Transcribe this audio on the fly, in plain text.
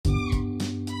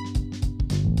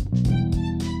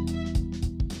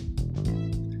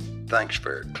Thanks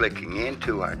for clicking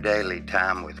into our daily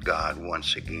time with God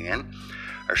once again.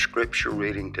 Our scripture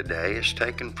reading today is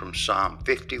taken from Psalm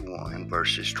 51,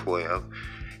 verses 12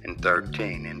 and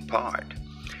 13 in part.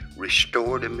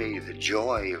 Restore to me the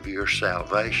joy of your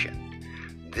salvation.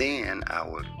 Then I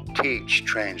will teach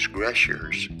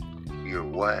transgressors your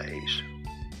ways.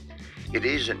 It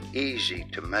isn't easy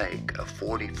to make a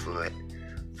 40-foot,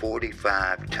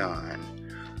 45-ton,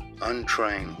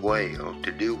 untrained whale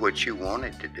to do what you want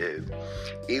it to do,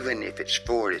 even if it's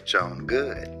for its own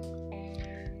good.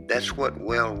 That's what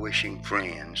well-wishing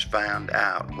friends found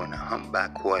out when a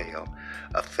humpback whale,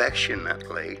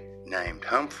 affectionately named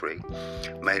Humphrey,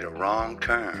 made a wrong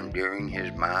turn during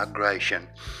his migration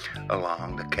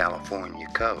along the California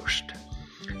coast.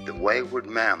 The wayward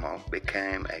mammal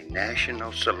became a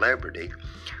national celebrity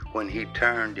when he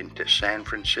turned into San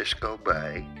Francisco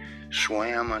Bay,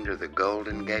 swam under the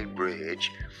Golden Gate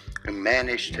Bridge, and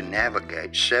managed to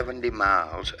navigate 70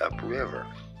 miles upriver.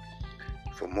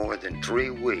 For more than 3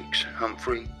 weeks,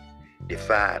 Humphrey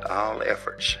defied all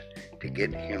efforts to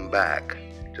get him back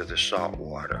to the salt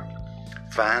water.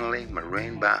 Finally,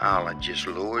 marine biologists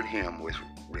lured him with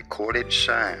recorded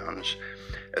sounds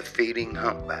of feeding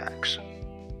humpbacks.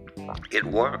 It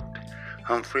worked.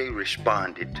 Humphrey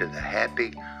responded to the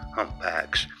happy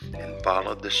humpbacks and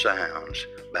followed the sounds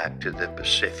back to the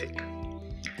Pacific.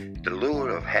 The lure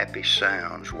of happy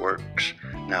sounds works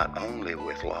not only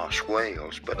with lost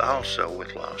whales, but also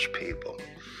with lost people.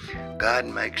 God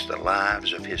makes the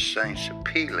lives of His saints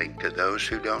appealing to those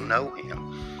who don't know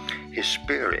Him. His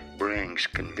Spirit brings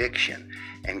conviction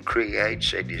and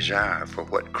creates a desire for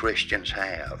what Christians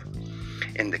have.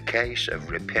 In the case of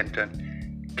repentant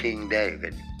King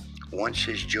David, once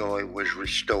his joy was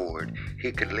restored,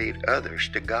 he could lead others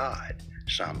to God,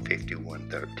 Psalm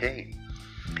 51:13.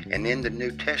 And in the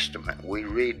New Testament, we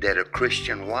read that a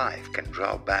Christian wife can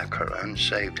draw back her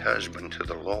unsaved husband to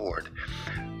the Lord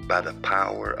by the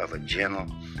power of a gentle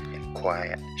and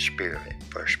quiet spirit,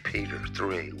 1 Peter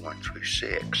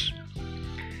 3:1-6.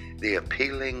 The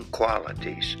appealing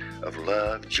qualities of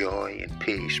love, joy, and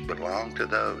peace belong to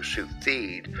those who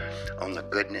feed on the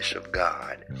goodness of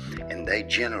God, and they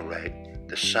generate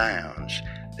the sounds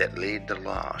that lead the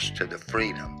lost to the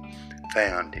freedom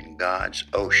found in God's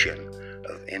ocean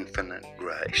of infinite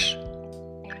grace.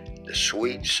 The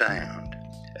sweet sound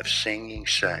of singing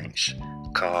saints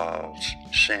calls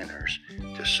sinners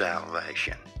to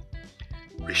salvation.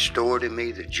 Restore to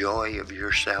me the joy of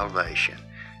your salvation.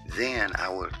 Then I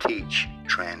will teach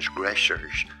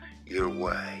transgressors your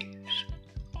ways.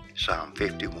 Psalm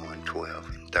 51:12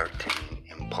 and 13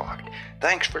 in part.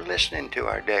 Thanks for listening to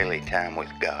our daily time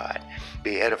with God.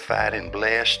 Be edified and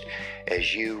blessed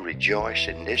as you rejoice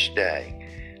in this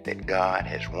day that God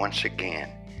has once again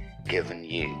given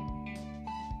you.